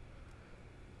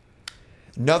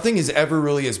 Nothing is ever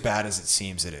really as bad as it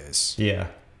seems it is. Yeah.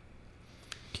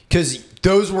 Because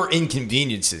those were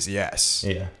inconveniences, yes.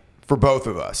 Yeah. For both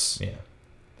of us. Yeah.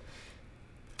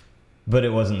 But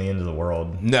it wasn't the end of the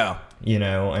world. No.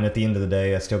 And at the end of the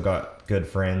day, I still got good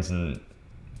friends and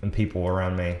people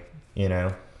around me,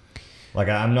 Like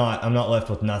I'm not left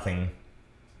with nothing.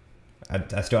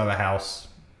 I still have a house,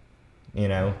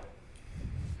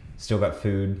 Still got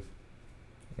food,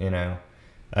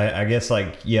 I guess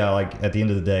like at the end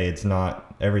of the day, it's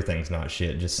not, everything's not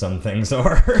shit. Just some things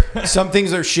are. Some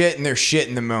things are shit and they're shit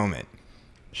in the moment.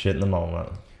 Shit in the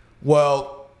moment.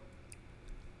 Well,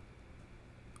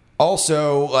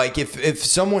 also, like, if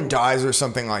someone dies or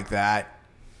something like that,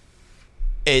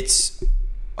 it's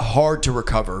hard to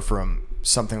recover from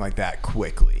something like that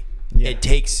quickly. Yeah.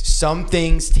 Some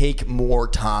things take more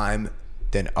time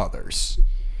than others.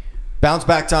 Bounce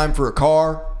back time for a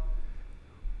car.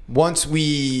 Once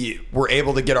we were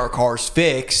able to get our cars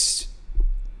fixed,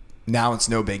 now it's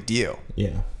no big deal.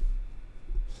 Yeah.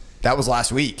 That was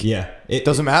last week. Yeah. It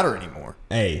doesn't matter anymore.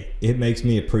 Hey, it makes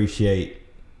me appreciate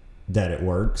that it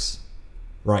works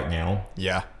right now.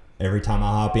 Yeah. Every time I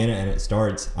hop in it and it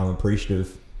starts, I'm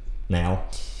appreciative now.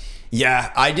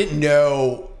 Yeah, I didn't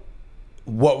know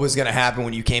what was going to happen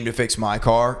when you came to fix my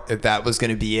car, if that was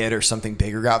going to be it or something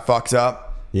bigger got fucked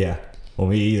up. Yeah. Well,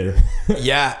 me either.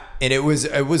 Yeah, and it was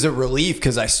a relief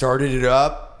because I started it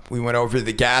up. We went over to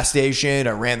the gas station.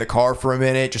 I ran the car for a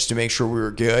minute just to make sure we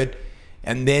were good,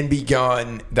 and then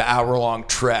begun the hour-long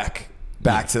trek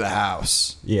back to the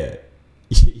house. Yeah.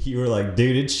 You were like,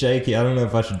 dude, it's shaky. I don't know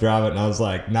if I should drive it. And I was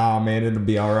like, nah, man, it'll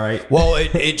be all right. Well,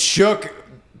 it shook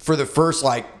for the first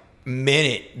like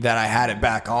minute that I had it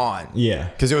back on. Yeah.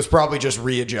 Because it was probably just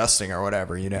readjusting or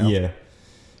whatever, you know? Yeah.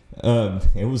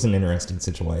 It was an interesting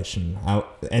situation.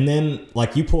 And then,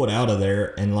 like, you pulled out of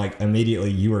there, and, like,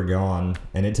 immediately you were gone.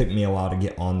 And it took me a while to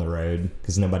get on the road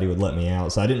because nobody would let me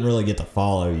out. So I didn't really get to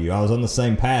follow you. I was on the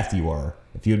same path you were.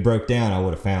 If you had broke down, I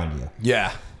would have found you.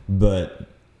 Yeah. But,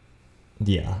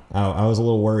 yeah, I was a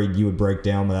little worried you would break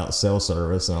down without cell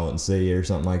service and I wouldn't see you or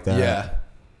something like that. Yeah.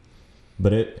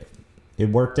 But it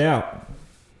worked out.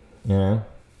 You know,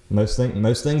 most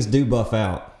things do buff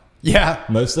out. Yeah.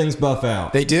 Most things buff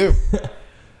out. They do.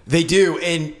 They do.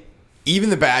 And even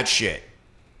the bad shit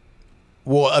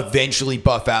will eventually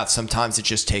buff out. Sometimes it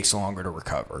just takes longer to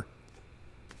recover.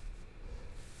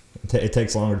 It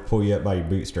takes longer to pull you up by your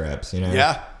bootstraps, you know?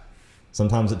 Yeah.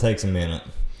 Sometimes it takes a minute,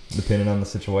 depending on the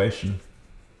situation.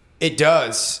 It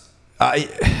does.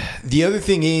 The other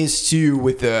thing is, too,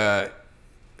 with the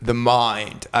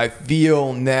mind, I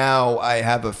feel now I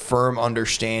have a firm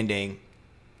understanding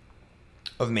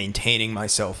of maintaining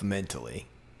myself mentally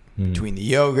between the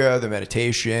yoga, the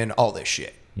meditation, all this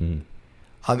shit.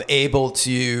 I'm able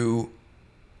to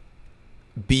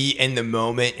be in the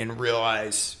moment and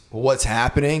realize what's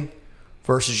happening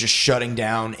versus just shutting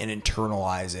down and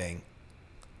internalizing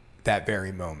that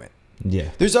very moment. Yeah.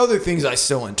 There's other things I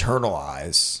still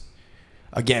internalize.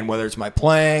 Again, whether it's my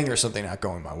playing or something not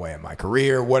going my way in my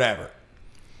career, whatever.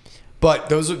 But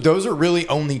those are really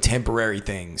only temporary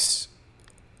things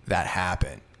that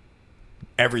happen.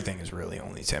 Everything is really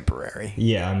only temporary.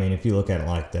 Yeah, I mean, if you look at it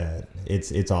like that,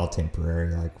 it's all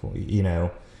temporary, like, you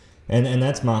know. And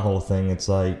that's my whole thing. It's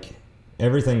like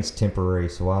everything's temporary,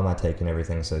 so why am I taking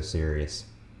everything so serious?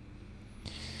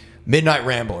 Midnight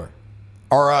Rambler.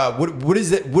 Or what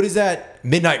is that? What is that?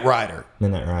 Midnight Rider.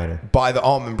 Midnight Rider. By the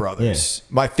Allman Brothers.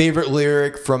 Yeah. My favorite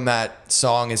lyric from that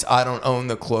song is, I don't own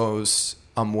the clothes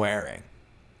I'm wearing.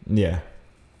 Yeah.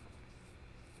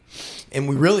 And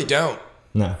we really don't.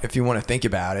 No. If you want to think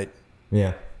about it.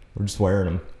 Yeah. We're just wearing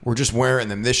them. We're just wearing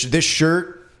them. This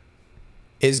shirt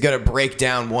is going to break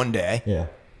down one day. Yeah.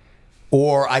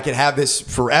 Or I could have this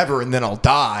forever and then I'll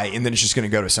die and then it's just going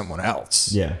to go to someone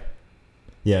else. Yeah.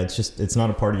 Yeah, it's not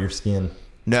a part of your skin.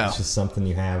 No. It's just something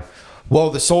you have.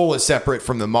 Well, the soul is separate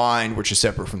from the mind, which is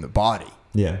separate from the body.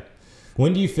 Yeah.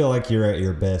 When do you feel like you're at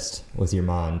your best with your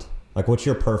mind? Like, when do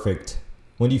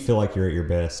you feel like you're at your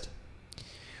best?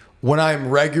 When I'm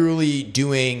regularly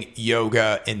doing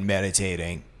yoga and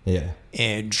meditating. Yeah.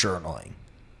 And journaling.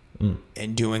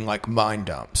 And doing like mind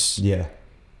dumps. Yeah.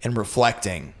 And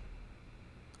reflecting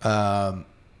upon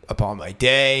my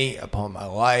day, upon my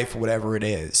life, whatever it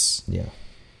is. Yeah.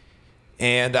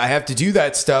 And I have to do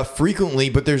that stuff frequently,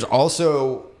 but there's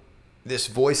also this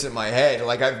voice in my head.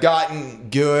 Like, I've gotten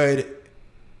good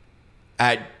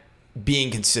at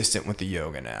being consistent with the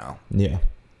yoga now. Yeah.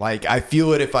 Like, I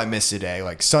feel it if I miss a day.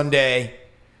 Like, Sunday,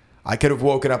 I could have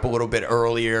woken up a little bit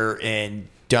earlier and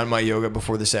done my yoga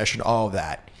before the session, all of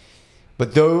that.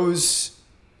 But those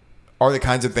are the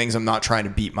kinds of things I'm not trying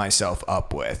to beat myself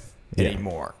up with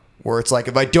anymore. Where it's like,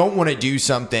 if I don't want to do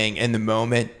something in the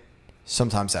moment,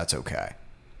 sometimes that's okay.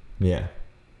 Yeah.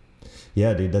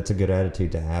 Yeah, dude, that's a good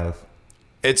attitude to have.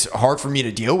 It's hard for me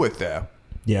to deal with, though.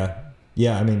 Yeah.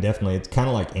 Yeah, I mean, definitely. It's kind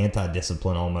of like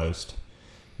anti-discipline almost.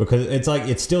 Because it's like,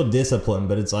 it's still discipline,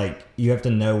 but it's like, you have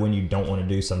to know when you don't want to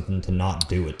do something to not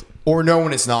do it. Or know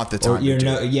when it's not the time to do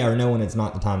it. Yeah, or know when it's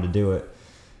not the time to do it.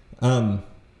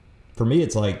 For me,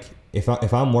 it's like,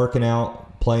 if I'm working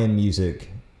out, playing music,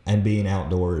 and being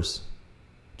outdoors,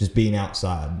 just being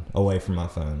outside, away from my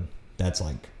phone, that's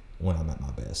like when I'm at my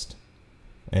best.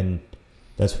 And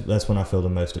that's when I feel the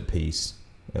most at peace,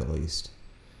 at least.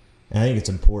 And I think it's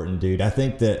important, dude. I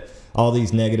think that all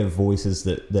these negative voices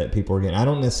that people are getting, I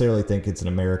don't necessarily think it's an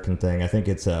American thing. I think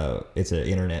it's an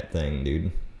internet thing,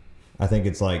 dude. I think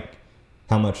it's like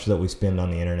how much that we spend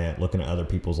on the internet looking at other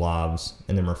people's lives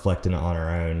and then reflecting it on our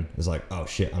own is like, oh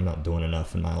shit, I'm not doing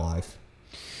enough in my life.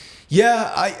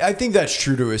 Yeah, I think that's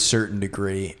true to a certain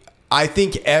degree. I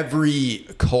think every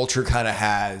culture kind of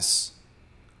has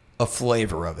a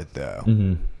flavor of it, though.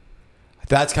 Mm-hmm.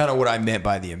 That's kind of what I meant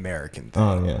by the American thing.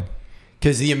 Oh, yeah.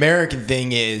 Because the American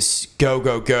thing is go,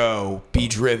 go, go, be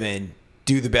driven,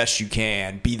 do the best you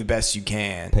can, be the best you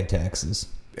can. Pay taxes.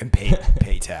 and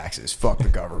pay taxes. Fuck the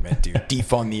government, dude.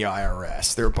 Defund the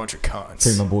IRS. They're a bunch of cunts.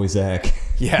 Free my boy Zach.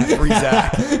 Yeah, free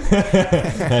Zach.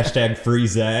 Hashtag free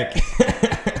Zach.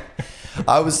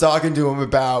 I was talking to him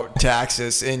about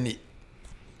taxes, and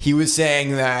he was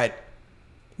saying that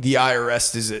the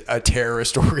IRS is a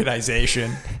terrorist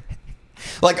organization.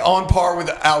 Like on par with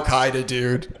Al Qaeda,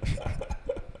 dude.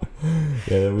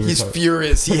 Yeah, He's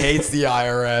furious. He hates the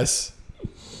IRS.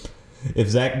 If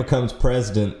Zach becomes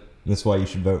president, that's why you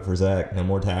should vote for Zach. No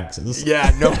more taxes.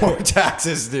 Yeah, no more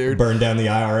taxes, dude. Burn down the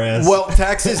IRS. Well,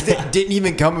 taxes didn't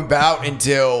even come about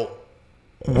until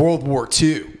World War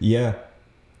II. Yeah.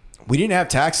 We didn't have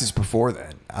taxes before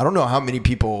then. I don't know how many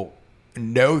people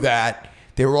know that.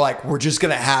 They were like, we're just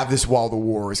going to have this while the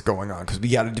war is going on because we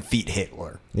got to defeat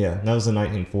Hitler. Yeah, that was the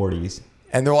 1940s.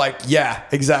 And they're like, yeah,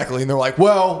 exactly. And they're like,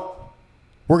 well,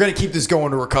 we're going to keep this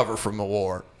going to recover from the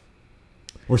war.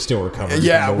 We're still recovering.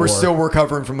 Yeah, from the we're war. still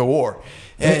recovering from the war.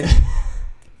 And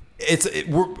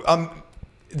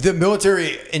the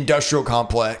military industrial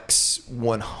complex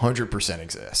 100%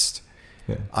 exists.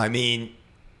 Yeah. I mean,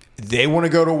 they want to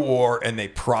go to war and they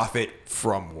profit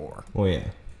from war. Well, yeah,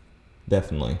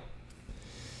 definitely.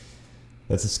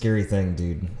 That's a scary thing,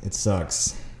 dude. It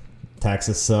sucks.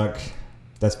 Taxes suck.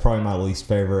 That's probably my least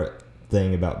favorite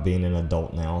thing about being an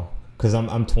adult now. Because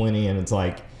I'm 20 and it's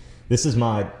like, this is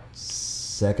my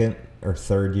second or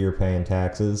third year paying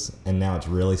taxes. And now it's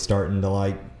really starting to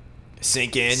like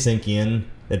Sink in.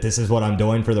 That this is what I'm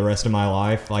doing for the rest of my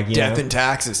life. Like, Death and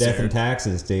taxes, Death dude. and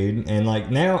taxes, dude. And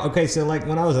like now, okay, so like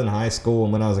when I was in high school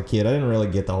and when I was a kid, I didn't really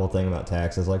get the whole thing about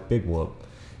taxes, like big whoop.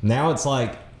 Now it's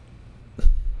like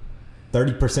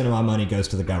 30% of my money goes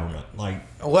to the government. Like,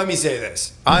 Let me say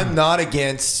this. I'm not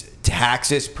against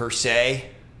taxes per se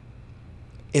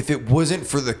if it wasn't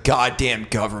for the goddamn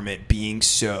government being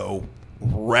so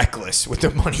reckless with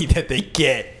the money that they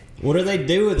get. what do they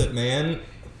do with it, man?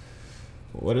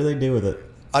 What do they do with it?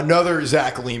 Another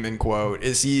Zach Lehman quote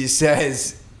is he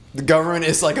says the government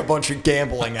is like a bunch of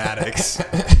gambling addicts.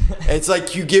 It's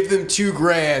like you give them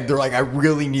 $2,000, they're like, I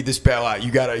really need this bailout.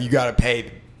 You gotta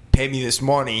pay me this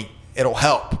money. It'll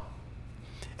help.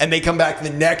 And they come back the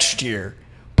next year.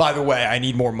 By the way, I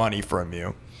need more money from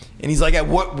you. And he's like, at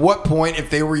what point, if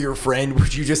they were your friend,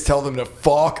 would you just tell them to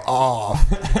fuck off?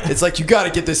 It's like, you got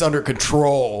to get this under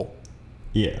control.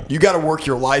 Yeah. You got to work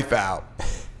your life out.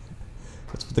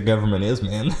 That's what the government is,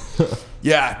 man.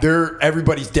 Yeah, they're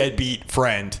everybody's deadbeat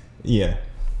friend Yeah.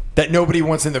 that nobody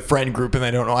wants in the friend group and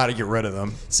they don't know how to get rid of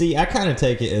them. See, I kind of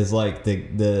take it as like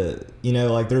the you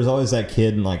know, like there's always that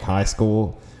kid in like high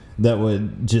school that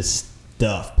would just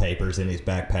stuff papers in his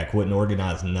backpack, wouldn't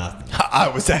organize nothing. I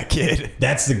was that kid.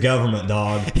 That's the government,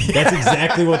 dog. That's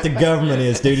exactly what the government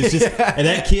is, dude. It's just, and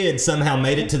that kid somehow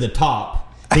made it to the top.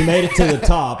 He made it to the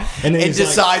top, and then It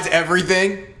decides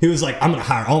everything. he was like, "I'm gonna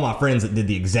hire all my friends that did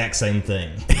the exact same thing."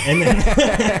 And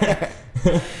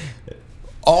then,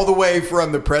 All the way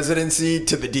from the presidency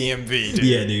to the DMV, dude.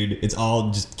 yeah, dude, it's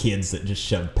all just kids that just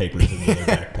shove papers into their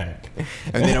backpack,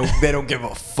 And they don't give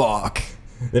a fuck.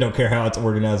 They don't care how it's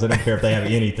organized. They don't care if they have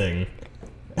anything.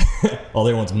 All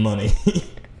they want's money.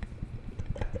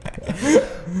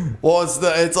 Well,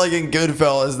 it's like in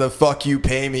Goodfellas, the fuck you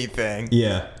pay me thing.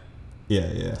 Yeah.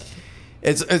 Yeah.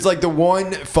 It's like the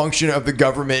one function of the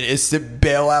government is to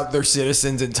bail out their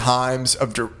citizens in times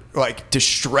of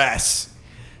distress.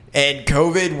 And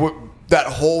COVID, that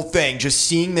whole thing, just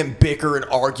seeing them bicker and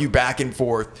argue back and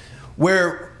forth,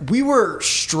 where we were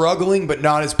struggling, but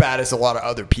not as bad as a lot of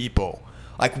other people.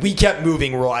 Like, we kept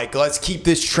moving. We're like, let's keep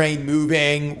this train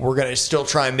moving. We're going to still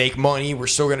try and make money. We're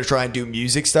still going to try and do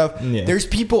music stuff. Yeah. There's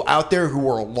people out there who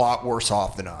are a lot worse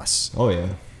off than us. Oh, yeah.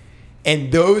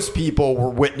 And those people were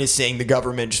witnessing the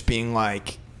government just being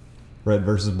like, Red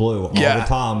versus blue all Yeah. the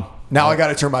time. now I got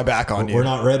to turn my back on you. We're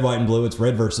not red, white, and blue. It's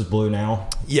red versus blue now.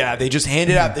 Yeah, they just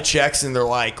handed out the checks and they're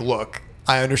like, look,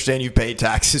 I understand you've paid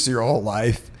taxes your whole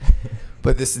life,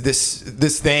 but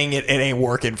this thing, it ain't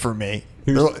working for me.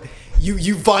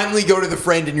 You finally go to the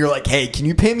friend and you're like, hey, can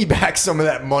you pay me back some of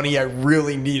that money? I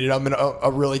really need it. I'm in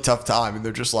a really tough time. And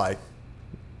they're just like,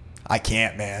 I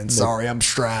can't, man. Sorry, I'm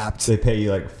strapped. They pay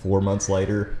you like 4 months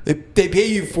later. They pay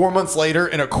you 4 months later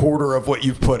and a quarter of what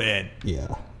you've put in. Yeah.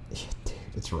 Dude,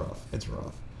 it's rough. It's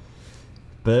rough.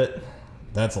 But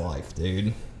that's life,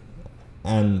 dude.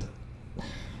 And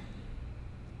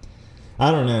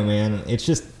I don't know, man. It's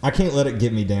just, I can't let it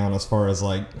get me down as far as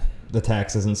like the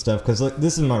taxes and stuff. Because like,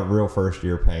 this is my real first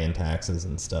year paying taxes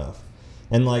and stuff.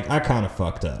 And like, I kind of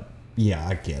fucked up. Yeah,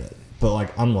 I get it. But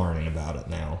like, I'm learning about it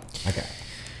now.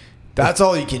 That's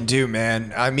all you can do,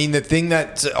 man. I mean, the thing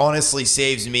that honestly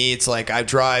saves me, it's like I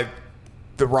drive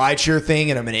the rideshare thing,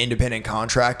 and I'm an independent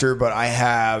contractor, but I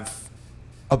have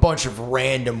a bunch of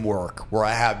random work where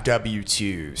I have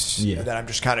W-2s that I'm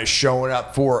just kind of showing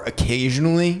up for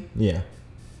occasionally. Yeah.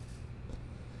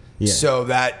 So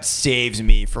that saves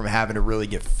me from having to really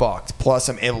get fucked. Plus,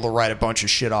 I'm able to write a bunch of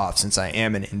shit off since I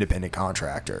am an independent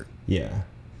contractor. Yeah.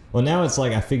 Well, now it's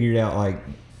like I figured out like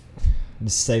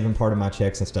just saving part of my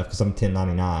checks and stuff because I'm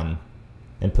 1099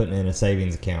 and putting it in a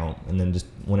savings account, and then just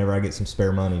whenever I get some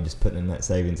spare money, just putting it in that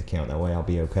savings account. That way I'll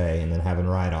be okay, and then having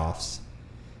write-offs.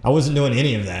 I wasn't doing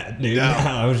any of that, dude. No.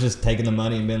 I was just taking the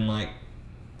money and being like,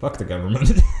 fuck the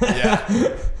government.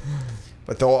 Yeah.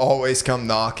 But they'll always come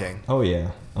knocking. Oh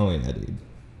yeah, dude.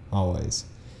 Always.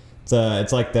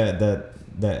 It's like that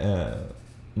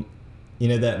you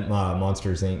know that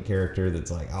Monsters Inc. character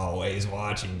that's like always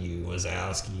watching you,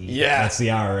 Wazowski. Yeah. That's the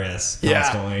IRS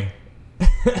constantly.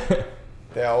 Yeah.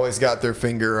 They always got their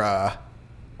finger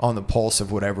on the pulse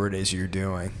of whatever it is you're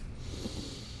doing.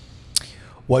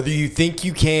 Whether you think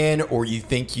you can or you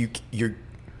think you're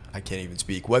I can't even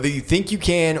speak. Whether you think you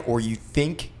can or you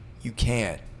think you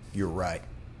can't, you're right.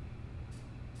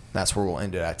 That's where we'll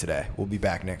end it at today. We'll be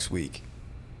back next week.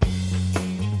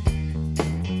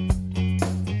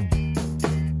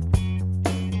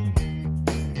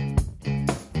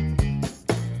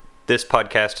 This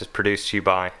podcast is produced to you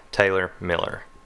by Taylor Miller.